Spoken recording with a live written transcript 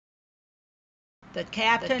The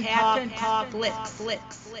Captain Talk Flicks.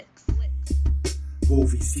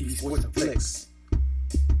 Movies, TV, sports, and flicks.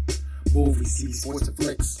 Movies, TV, sports, and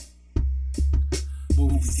flicks.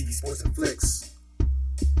 Movies, TV, sports, and flicks.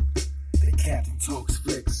 The Captain Talks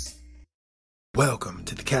Flicks. Welcome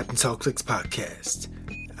to the Captain Talk Flicks podcast.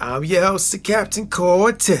 I'm your host, the Captain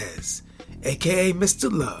Cortez, aka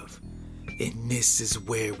Mr. Love, and this is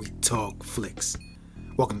where we talk flicks.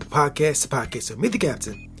 Welcome to the podcast with me, the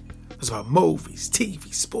Captain. It's about movies,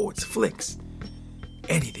 TV, sports, flicks,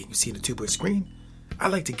 anything you see on the two-bit screen. I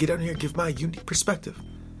like to get out here and give my unique perspective,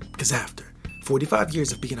 because after 45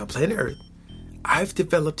 years of being on planet Earth, I've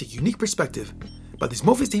developed a unique perspective about these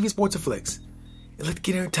movies, TV, sports, and flicks. And let's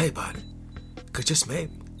get here and tell you about it, because just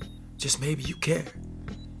maybe you care.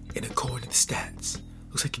 And according to the stats,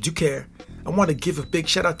 looks like you do care. I want to give a big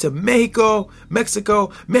shout out to Mexico.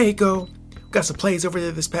 Got some plays over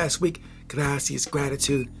there this past week. Gracias,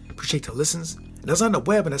 gratitude. Appreciate the listens. And I was on the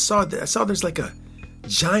web and I saw there's like a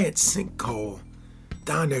giant sinkhole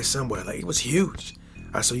down there somewhere. Like, it was huge.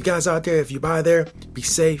 All right, so you guys out there, if you buy there, be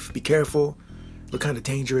safe, be careful. Look kind of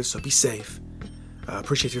dangerous, so be safe.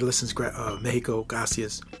 Appreciate your listens, Mexico,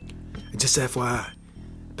 gracias. And just FYI,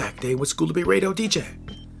 back then went to school to be a radio DJ,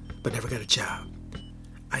 but never got a job.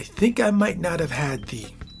 I think I might not have had the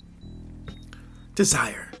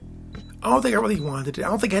desire. I don't think I really wanted it. I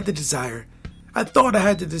don't think I had the desire. I thought I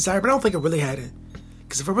had the desire, but I don't think I really had it.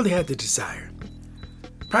 Because if I really had the desire,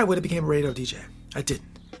 probably would have became a radio DJ. I didn't.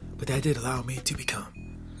 But that did allow me to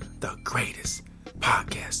become the greatest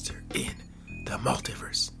podcaster in the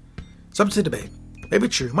multiverse. Something to debate. Maybe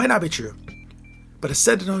true. Might not be true. But I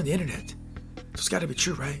said it on the internet. So it's got to be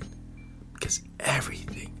true, right? Because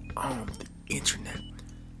everything on the internet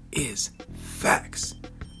is facts.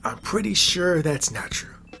 I'm pretty sure that's not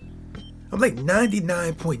true. I'm like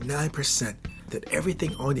 99.9% that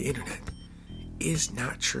everything on the internet is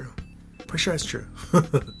not true. Pretty sure that's true.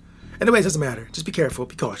 Anyways, it doesn't matter. Just be careful.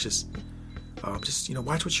 Be cautious. Just,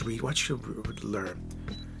 watch what you read. Watch what you learn.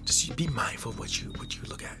 Just be mindful of what you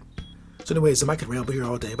look at. So anyways, I could ramble here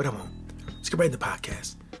all day, but I won't. Let's get right into the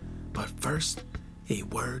podcast. But first, a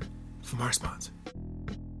word from our sponsor.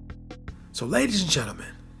 So ladies and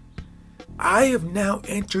gentlemen, I have now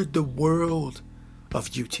entered the world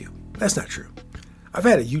of YouTube. That's not true. I've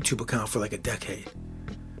had a YouTube account for like a decade,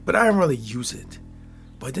 but I don't really use it.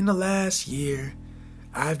 But in the last year,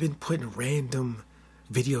 I've been putting random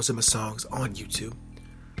videos of my songs on YouTube.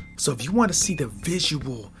 So if you want to see the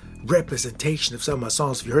visual representation of some of my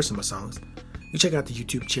songs, if you heard some of my songs, you check out the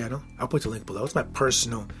YouTube channel. I'll put the link below. It's my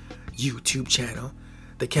personal YouTube channel,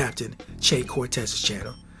 the Captain Che Cortez's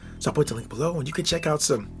channel. So I'll put the link below and you can check out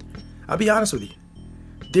some. I'll be honest with you.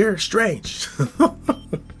 They're strange.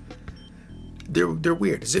 They're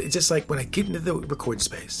weird. It's just like when I get into the recording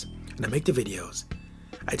space and I make the videos,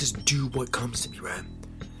 I just do what comes to me, right?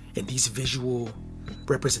 And these visual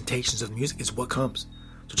representations of music is what comes.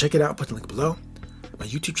 So check it out. Put the link below. My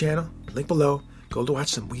YouTube channel, link below. Go to watch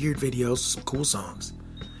some weird videos, some cool songs.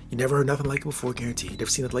 You never heard nothing like it before, guaranteed. Never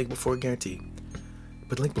seen it like it before, guaranteed.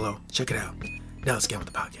 Put the link below. Check it out. Now let's get on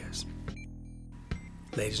with the podcast.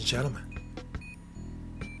 Ladies and gentlemen,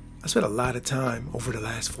 I spent a lot of time over the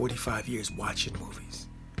last 45 years watching movies,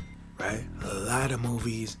 right? A lot of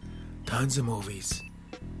movies, tons of movies.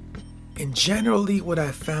 And generally what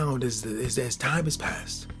I found is as time has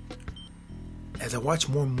passed, as I watch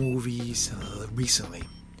more movies recently,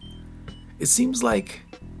 it seems like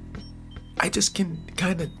I just can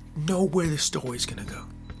kind of know where the story's going to go.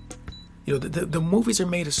 The movies are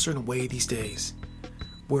made a certain way these days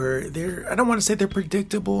where I don't want to say they're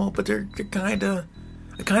predictable, but they're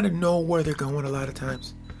I kind of know where they're going a lot of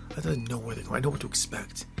times. I don't know where they're going. I know what to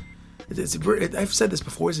expect. I've said this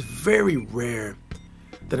before. It's very rare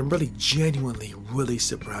that I'm really genuinely, really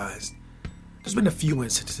surprised. There's been a few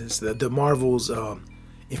instances. The Marvel's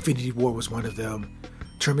Infinity War was one of them.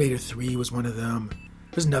 Terminator 3 was one of them.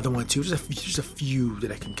 There's another one too. There's a few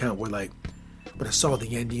that I can count where, like, when I saw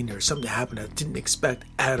the ending or something that happened I didn't expect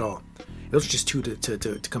at all. Those are just two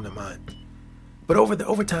to come to mind. But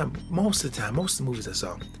over time, most of the movies I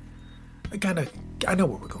saw, I know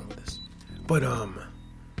where we're going with this. But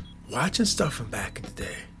watching stuff from back in the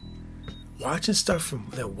day, watching stuff from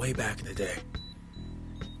that way back in the day,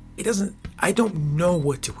 I don't know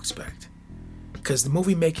what to expect, because the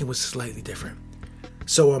movie making was slightly different.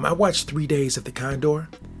 So I watched 3 days of the Condor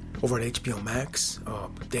over on HBO Max a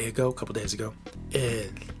couple days ago,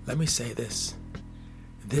 and let me say this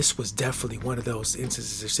was definitely one of those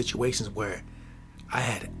instances or situations where I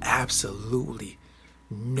had absolutely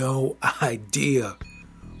no idea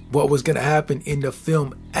what was going to happen in the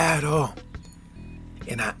film at all.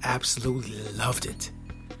 and I absolutely loved it.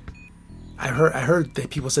 I heard that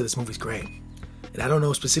people say this movie's great, and I don't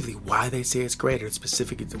know specifically why they say it's great or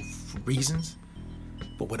specific reasons.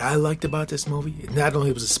 But what I liked about this movie, not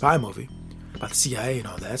only was it a spy movie about the CIA and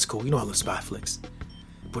all that, that's cool. You know all the spy flicks.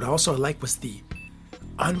 But also I liked was the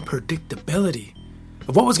unpredictability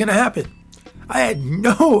of what was going to happen. I had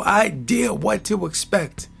no idea what to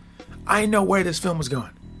expect. I know where this film was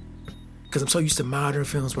going, because I'm so used to modern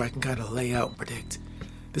films where I can kind of lay out and predict.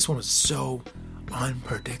 This one was so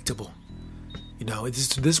unpredictable. You know,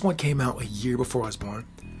 this one came out a year before I was born.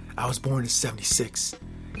 I was born in 76.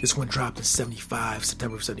 This one dropped in 75,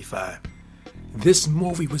 September of 75. This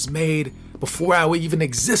movie was made before I even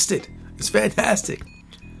existed. It's fantastic.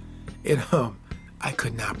 And I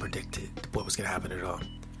could not predict what was going to happen at all.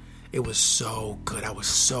 It was so good. I was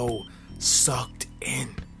so sucked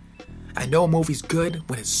in. I know a movie's good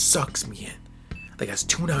when it sucks me in. Like I was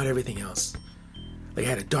tuning out everything else. Like I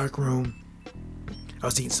had a dark room. I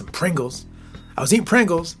was eating some Pringles.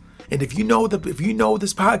 And if you know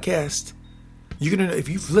this podcast, you're gonna. If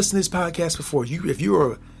you've listened to this podcast before, if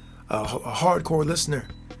you're a hardcore listener,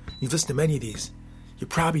 you've listened to many of these, you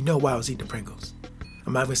probably know why I was eating the Pringles.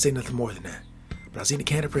 I'm not gonna say nothing more than that. But I was eating a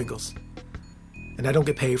can of Pringles, and I don't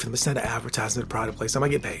get paid for them. It's not an advertisement of the product place. I'm not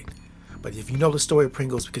getting paid. But if you know the story of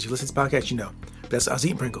Pringles because you listen to this podcast, you know. But I was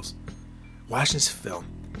eating Pringles, watching this film,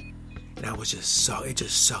 and it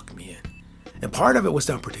just sucked me in. And part of it was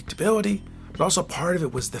the unpredictability, but also part of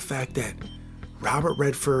it was the fact that Robert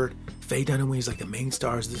Redford, Faye Dunaway's like the main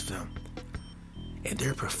stars of this film, and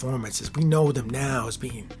their performances, we know them now as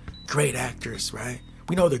being great actors, right?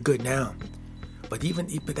 We know they're good now, but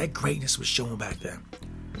that greatness was shown back then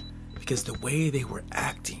because the way they were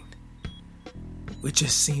acting, it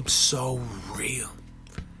just seemed so real.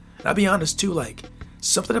 And I'll be honest too, like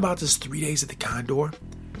something about this 3 days at the Condor,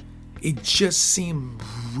 it just seemed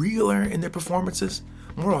realer in their performances,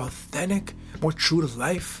 more authentic, more true to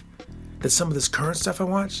life than some of this current stuff I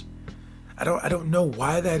watch. I don't know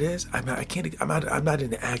why that is. I'm not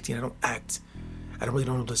into acting. I don't act. I don't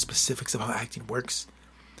know the specifics of how acting works.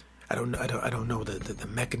 I don't know the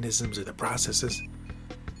mechanisms or the processes.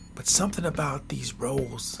 But something about these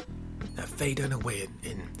roles that Faye Dunaway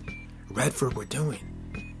and Redford were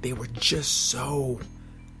doing, they were just so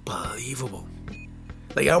believable.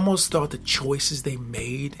 Like I almost thought the choices they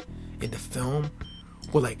made in the film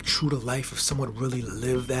were like true to life. If someone really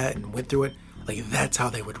lived that and went through it, like that's how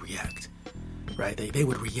they would react. Right? They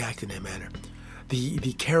would react in that manner. The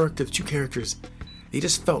two characters, they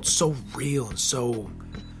just felt so real and so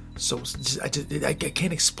I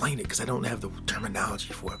can't explain it because I don't have the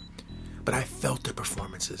terminology for it. But I felt their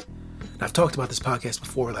performances. And I've talked about this podcast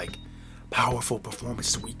before, like powerful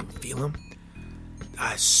performances where you can feel them.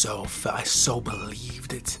 I so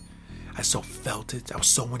believed it. I so felt it. I was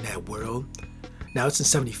so in that world. Now it's in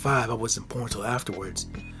 75. I wasn't born until afterwards.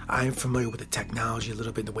 I am familiar with the technology a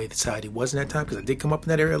little bit, the way the society was in that time, because I did come up in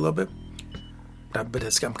that area a little bit.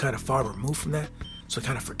 But I'm kind of far removed from that, so I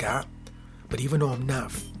kind of forgot. But even though I'm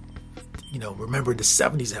not, remembering the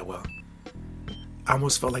 70s that well, I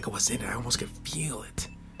almost felt like I was in it. I almost could feel it.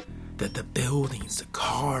 The buildings, the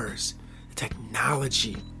cars, the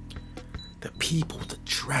technology, the people, the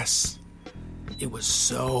dress. It was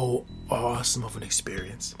so awesome of an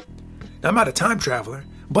experience. Now, I'm not a time traveler,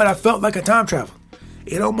 but I felt like a time traveler.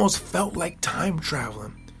 It almost felt like time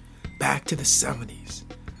traveling back to the 70s.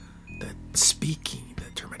 The speaking, the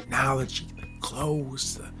terminology, the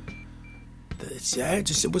clothes,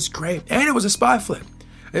 it was great. And it was a spy flick.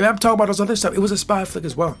 And I'm talking about those other stuff. It was a spy flick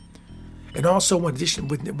as well. And also one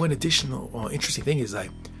additional interesting thing is like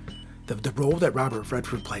the role that Robert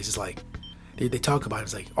Redford plays is like, they talk about it,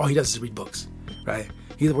 it's like, all he does is read books, right?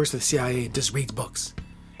 He works for the CIA and just reads books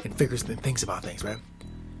and figures and thinks about things, right?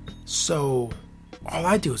 So all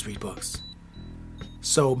I do is read books.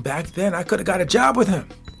 So back then I could have got a job with him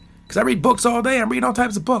because I read books all day. I'm reading all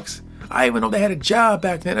types of books. I even know they had a job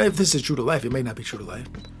back then. If this is true to life, it may not be true to life,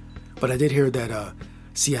 but I did hear that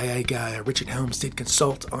CIA guy Richard Helms did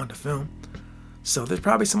consult on the film, so there's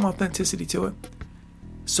probably some authenticity to it.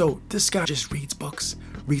 So this guy just reads books,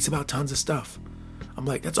 reads about tons of stuff. I'm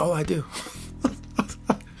like, that's all I do.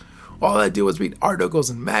 All I do is read articles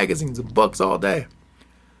and magazines and books all day.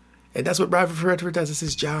 And that's what Robert Redford does. It's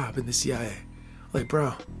his job in the CIA. Like,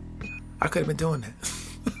 bro, I could have been doing that.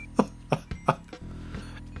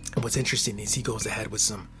 And what's interesting is he goes ahead with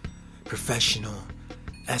some professional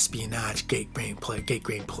espionage great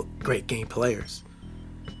game players.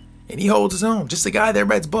 And he holds his own. Just a guy that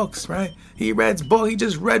reads books, right? He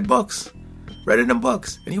just read books. Read in them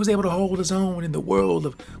books. And he was able to hold his own in the world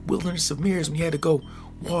of Wilderness of Mirrors when he had to go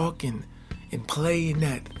walk in and play in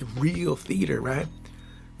that real theater, right?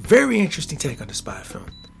 Very interesting take on the spy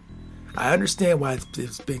film. I understand why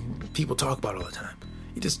it's been people talk about it all the time.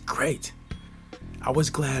 It's just great. I was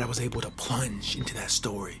glad I was able to plunge into that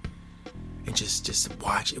story and just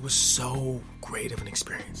watch. It was so great of an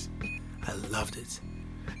experience. I loved it.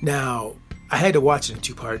 Now, I had to watch it in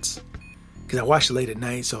 2 parts because I watched it late at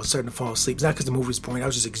night, so I was starting to fall asleep. It's not because the movie was boring. I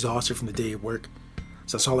was just exhausted from the day at work.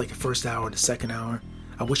 So I saw like the first hour and the second hour.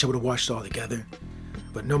 I wish I would have watched it all together.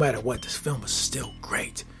 But no matter what, this film was still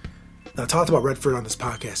great. Now, I talked about Redford on this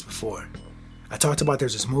podcast before. I talked about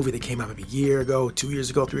there's this movie that came out maybe a year ago, 2 years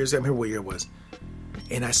ago, 3 years ago. I don't remember what year it was.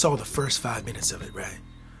 And I saw the first 5 minutes of it, right?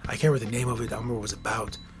 I can't remember the name of it. I don't remember what it was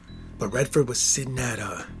about. But Redford was sitting at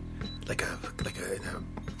in a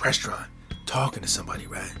restaurant talking to somebody,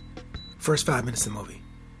 right? First 5 minutes of the movie.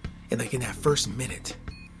 And like in that first minute,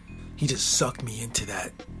 he just sucked me into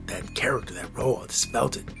that character, that role. I just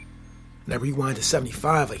felt it. And I rewind to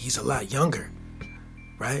 75, like he's a lot younger,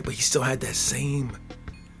 right? But he still had that same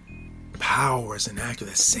power as an actor,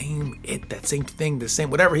 that same thing, the same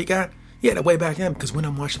whatever he got. He had it way back then, because when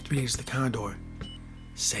I'm watching 3 Days of the Condor,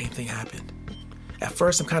 same thing happened. At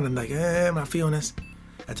first, I'm kind of like, I'm not feeling this.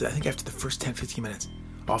 I think after the first 10, 15 minutes,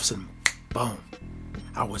 all of a sudden, boom.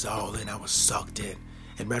 I was all in. I was sucked in.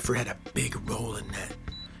 And Redford had a big role in that.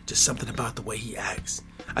 Just something about the way he acts.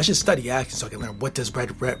 I should study acting so I can learn what does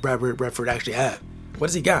Redford actually have. What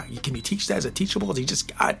does he got? Can you teach that? Is it teachable? He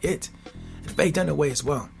just got it. And Faye Dunaway as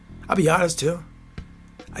well. I'll be honest too.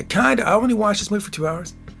 I only watched this movie for 2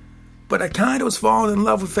 hours. But I kind of was falling in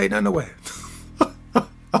love with Faye Dunaway.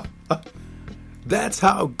 That's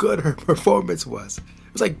how good her performance was.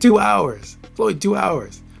 It was like 2 hours. It was only 2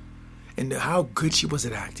 hours. And how good she was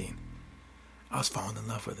at acting. I was falling in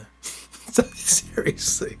love with her.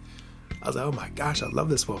 Seriously. I was like, oh my gosh, I love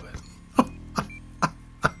this woman.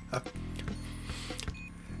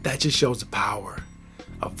 That just shows the power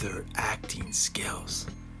of their acting skills.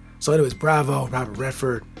 So anyways, bravo, Robert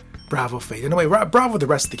Redford. Bravo, Faye. Anyway, bravo the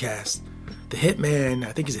rest of the cast. The hitman,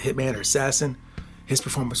 I think he's a hitman or assassin. His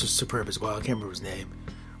performance was superb as well. I can't remember his name.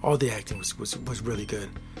 All the acting was really good.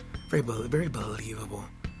 Very believable.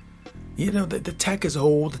 You know, the tech is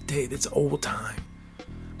old. It's old time.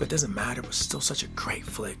 But it doesn't matter. It was still such a great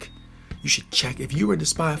flick. You should check. If you were into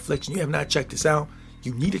spy flicks and you have not checked this out,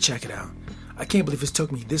 you need to check it out. I can't believe it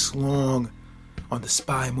took me this long on the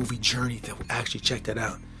spy movie journey to actually check that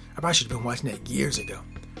out. I probably should have been watching that years ago.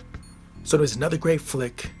 So there's another great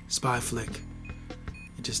flick, spy flick.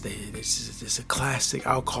 It's a classic.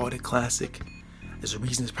 I'll call it a classic. There's a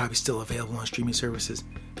reason it's probably still available on streaming services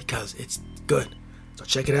because it's good. So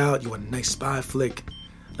check it out. You want a nice spy flick,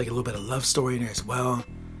 like a little bit of love story in there as well.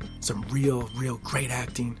 Some real great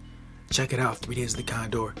acting. Check it out. 3 Days of the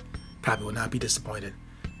Condor. Probably will not be disappointed.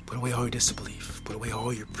 Put away all your disbelief. Put away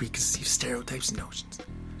all your preconceived stereotypes and notions.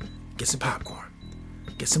 Get some popcorn.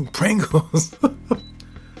 Get some Pringles.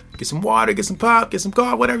 Get some water. Get some pop. Get some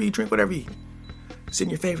coffee. Whatever you drink. Whatever you eat. Sit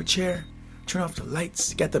in your favorite chair. Turn off the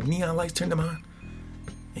lights. Get the neon lights. Turn them on.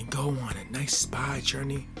 And go on a nice spy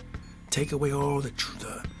journey. Take away all the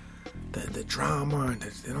drama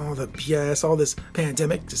and all the BS, all this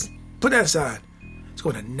pandemic. Just put that aside. Let's go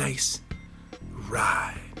on a nice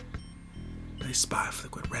ride. Nice spy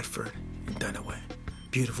flick with Redford and Dunaway.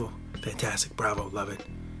 Beautiful, fantastic, bravo, love it.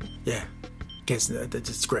 Yeah,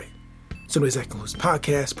 it's great. So anyways, that concludes the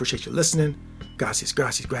podcast. Appreciate you listening. Gracias,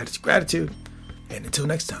 gratitude. And until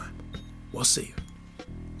next time, we'll see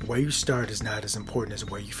you. Where you start is not as important as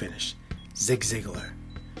where you finish. Zig Ziglar.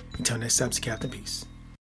 Until next time, it's Captain Peace.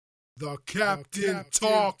 The Captain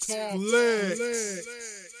Talks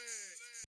Flicks.